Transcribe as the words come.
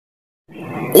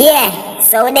Yeah,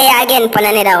 so there again for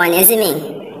another one, you see me?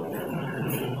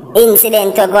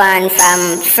 Incident to go on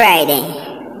from Friday.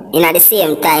 In at the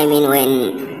same timing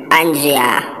when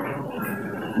Andrea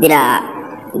did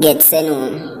get sent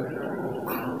home.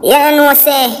 You know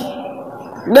say,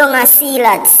 down a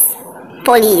Sealots,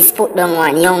 police put down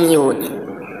one young youth.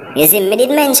 You see, me did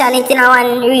mention it in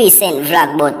one recent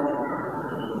vlog, but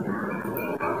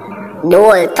the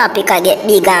whole topic I get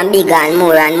bigger and bigger and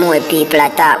more people are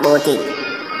talk about it.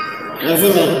 You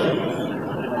see me?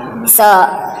 So,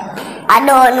 I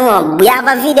don't know. We have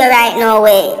a video right now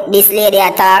where this lady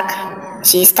attack.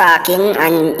 She's talking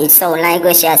and it sounds like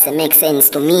what she has to make sense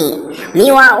to me.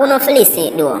 Me want Uno to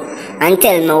listen though and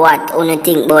tell me what Uno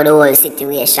think about the whole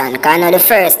situation. Because I know the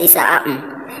first this happen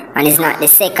and it's not the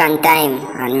second time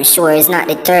and I'm sure it's not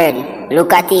the third.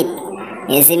 Look at it.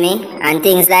 You see me? And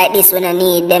things like this, we don't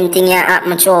need them things to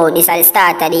happen throughout. This is the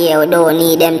start of the year. We don't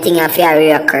need them things to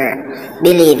reoccur.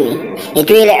 Believe me. It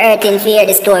really hurting for hear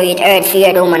the story. It hurt for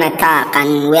hear the woman attack.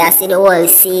 And we see the whole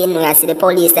scene. We see the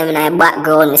police them in the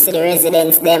background. We see the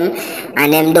residents them.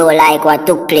 And them don't like what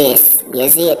took place. You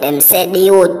see it? Them set the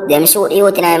youth. Them shoot the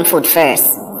youth in them foot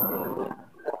first.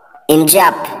 Him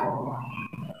drop.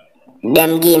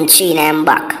 Them give him 3 in him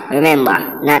back. Remember,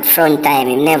 not front time.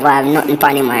 Him never have nothing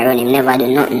upon him or run. Him never do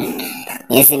nothing.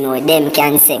 You see me what them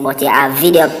can say, but you have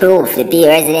video proof. The P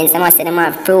residents, they must say them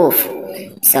have proof.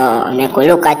 So, make a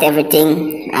look at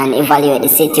everything and evaluate the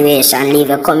situation. Leave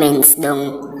your comments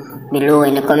down below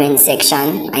in the comment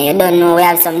section. And you don't know, we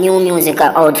have some new music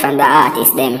out from the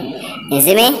artists them. You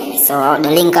see me? So, the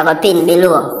link of a pin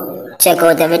below. Check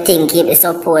out everything. Keep the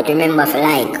support. Remember to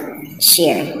like,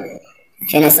 share.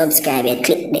 If you're not subscribed yet,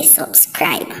 click the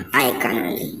subscribe icon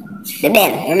and the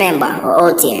bell. Remember, we're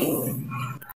out here.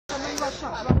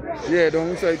 Yeah,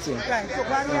 don't try to. Right, so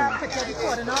when we have picture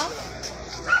recording now,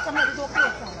 somebody go play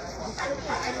some.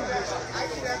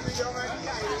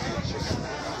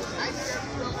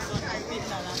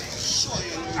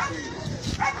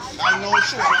 I know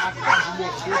sure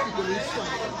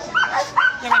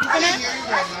You ready for that?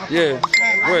 Yeah,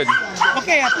 good.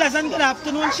 Okay, a pleasant good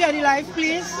afternoon, share the live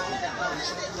please.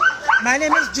 My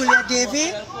name is Julia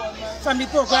Davy from the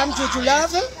program Juju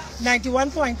Love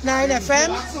 91.9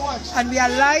 FM, and we are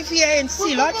live here in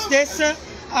Sealots this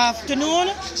afternoon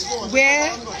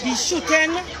where the police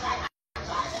shooting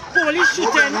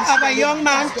of a young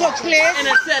man took place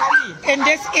in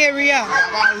this area.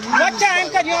 What time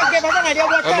can you give us an idea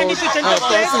what time the shooting took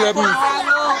place?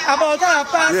 About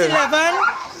 11:30.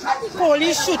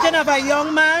 Police shooting of a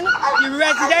young man. The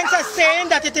residents are saying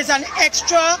that it is an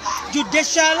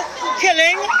extrajudicial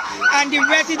killing, and the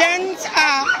residents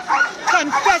are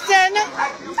confessing.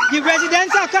 The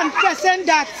residents are confessing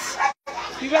that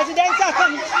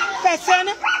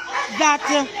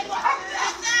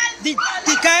the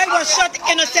guy was shot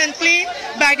innocently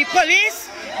by the police.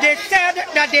 They said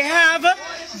that they have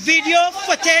video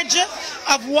footage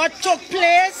of what took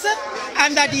place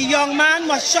and that the young man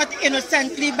was shot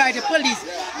innocently by the police.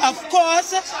 Of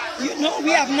course, you know,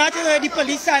 we have not heard the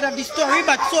police side of the story,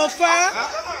 but so far,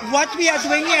 what we are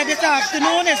doing here this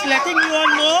afternoon is letting you all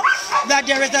know that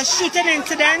there is a shooting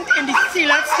incident in the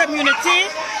Sealots community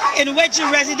in which the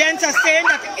residents are saying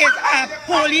that it is a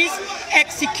police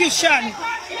execution.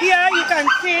 Here you can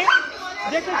see, is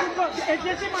this the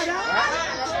mother?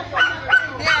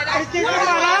 Is this the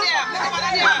mother?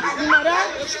 The mother?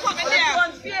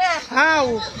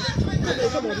 How?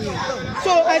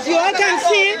 So as you all can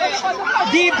see,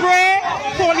 the brave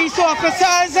police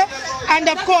officers and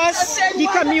of course the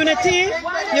community,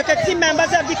 you can see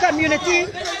members of the community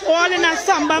all in a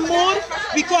samba mood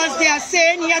because they are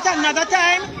saying yet another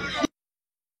time.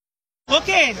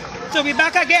 Okay, so we're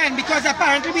back again because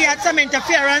apparently we had some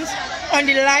interference on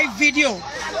the live video.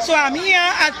 So I'm here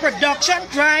at Production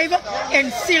Drive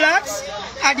in Sealots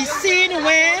at the scene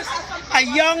where a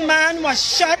young man was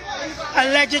shot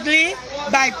allegedly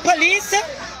by police.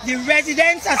 The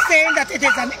residents are saying that it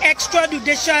is an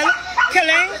extrajudicial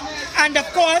killing, and of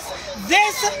course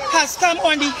this has come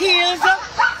on the heels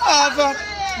of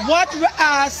what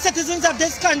citizens of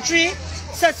this country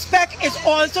suspect is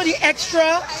also the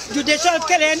extrajudicial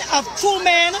killing of 2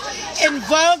 men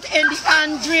involved in the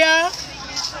Andrea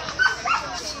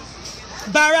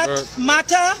Barrett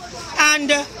matter.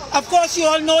 And of course you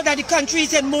all know that the country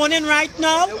is in mourning right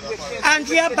now.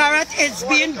 Andrea Barrett is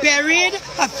being buried.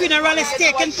 A funeral is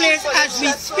taking place as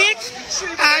we speak.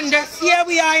 And here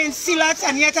we are in Sealots,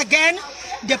 and yet again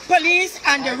the police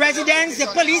and the residents, the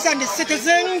police and the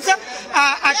citizens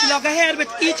are at loggerhead with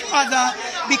each other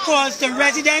because the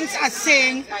residents are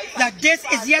saying that this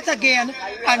is yet again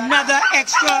another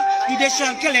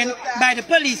extrajudicial killing by the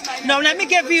police. Now let me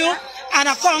give you an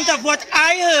account of what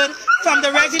I heard from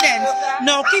the residents.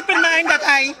 Now keep in mind that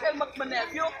I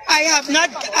have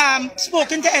not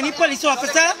spoken to any police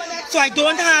officer, so I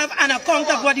don't have an account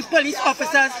of what the police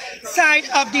officer's side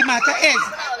of the matter is.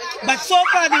 But so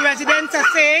far the residents are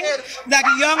saying that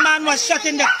the young man was shot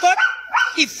in the foot,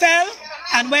 he fell,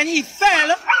 and when he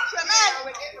fell,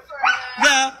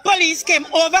 the police came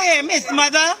over him. His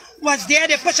mother was there.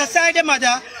 They pushed aside the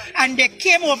mother and they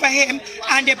came over him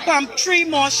and they pumped 3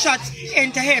 more shots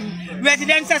into him.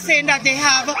 Residents are saying that they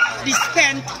have the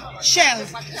spent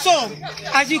shells. So,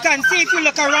 as you can see, if you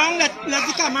look around, let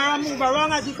the camera move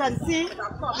around, as you can see,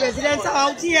 residents are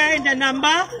out here in the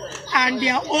number and they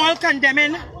are all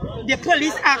condemning the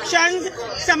police actions.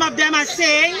 Some of them are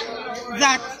saying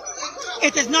that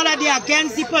it is not that they are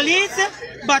against the police,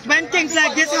 but when things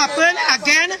like this happen,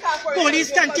 again,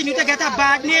 police continue to get a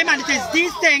bad name, and it is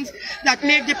these things that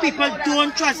make the people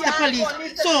don't trust the police.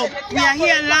 So, we are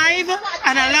here live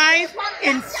and alive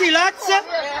in Sealots,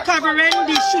 covering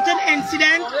the shooting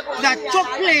incident that took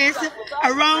place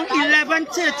around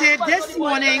 11:30 this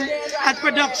morning at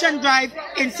Production Drive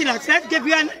in Sealots. Let's give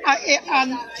you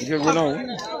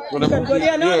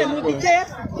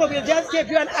so we'll just give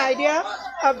you an idea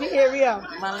of the area.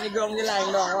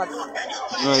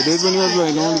 Right, this one was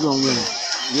lying on the ground.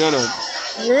 Yeah, that.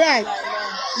 Right.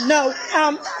 Now,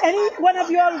 any one of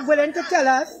you are willing to tell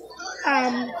us,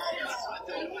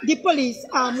 the police,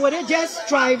 were they just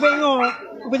driving or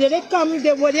were they come,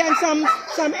 were they on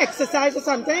some exercise or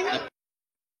something?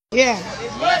 Yeah.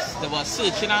 Yes, they were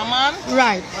searching a man.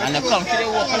 Right. And they come to the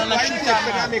walk and they shoot a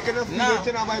man. No,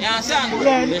 you understand?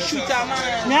 Yeah. They shoot a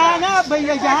man. No, but you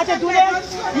have to do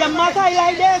this. You must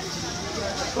like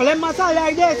this. Well, you must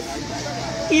like this.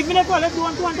 Even if all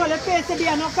don't want all the face to be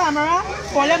on no camera,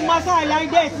 all them must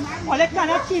like this. All they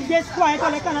cannot keep this quiet,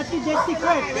 all they cannot keep this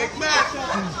secret.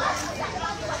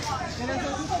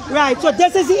 Right, so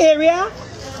this is the area.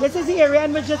 This is the area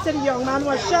in which just the young man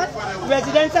was shot.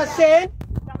 Residents are saying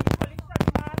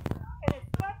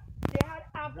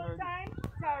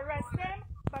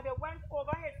but they went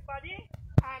over his body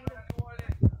and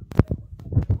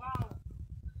wow.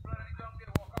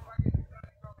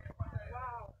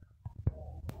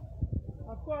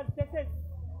 Of course, this is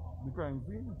the crime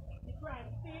scene. The crime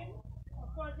scene.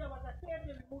 Of course, there was a tape,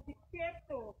 they removed the tape,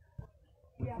 so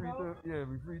we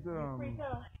free to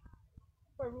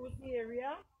peruse the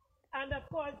area. And of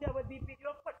course, there would be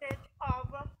video footage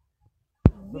of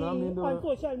on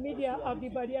social media of the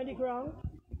body on the ground.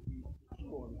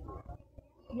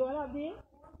 You all have the?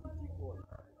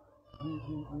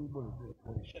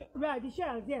 Right, the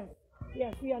shells, yes.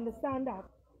 Yes, we understand that.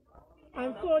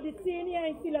 And so the scene here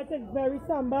in Sealots is very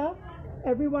somber.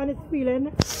 Everyone is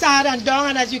feeling sad and down,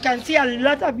 and as you can see, a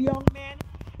lot of young men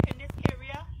in this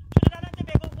area. Trinidad and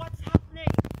Tobago, what's happening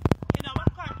in our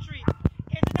country?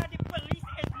 Is it that the police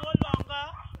is no longer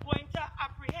going to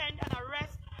apprehend and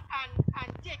arrest and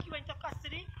take you into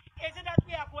custody? Is it that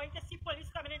we are going to see police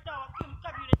coming into our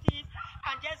communities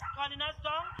and just gunning us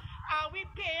down? Are we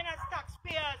paying as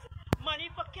taxpayers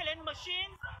money for killing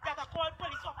machines that are called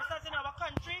police officers in our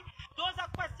country? Those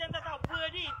are questions that are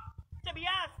worthy to be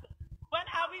asked. When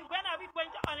are we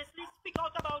going to honestly speak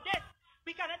out about this?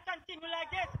 We cannot continue like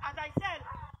this. As I said,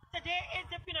 today is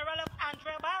the funeral of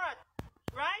Andrea Barrett,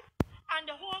 right? And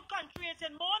the whole country is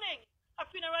in mourning. A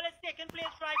funeral is taking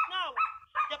place right now.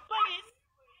 The police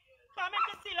coming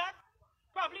to Sealots,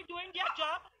 probably doing their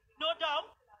job, no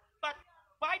doubt. But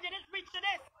why did it reach to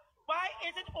this? Why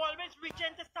is it always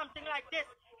reaching to something like this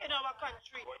in our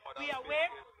country? We are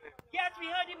waiting. Yes, we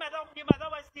heard the mother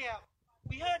was there.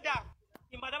 We heard that.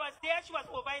 The mother was there, she was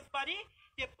over his body.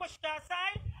 They pushed her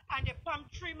aside and they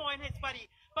pumped 3 more in his body.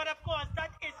 But of course,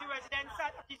 that is the resident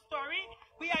side of the story.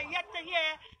 We are yet to hear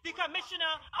the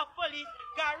Commissioner of Police,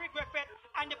 Gary Griffith,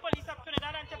 and the police of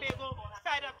Trinidad and Tobago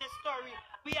side of the story.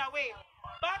 We are waiting.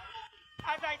 But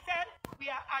as I said,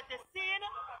 we are at the scene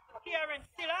here in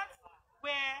Sealots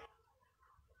where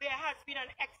there has been an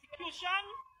execution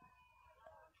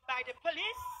by the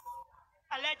police,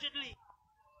 allegedly.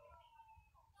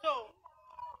 So,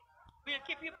 we'll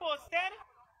keep you posted.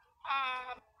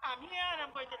 I'm here and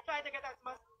I'm going to try to get as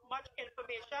much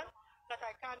information that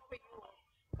I can for you.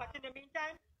 But in the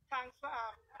meantime, thanks for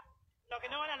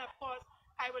logging on, and of course,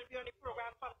 I will be on the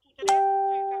program from 2 today,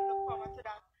 so you can look forward to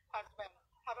that as well.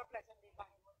 Have a pleasant day. Bye.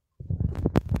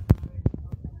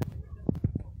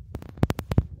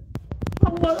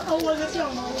 How was it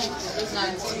young? It's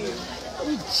 19.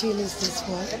 Who jail is this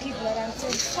one?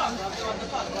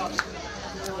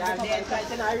 Yeah, they're trying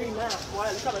to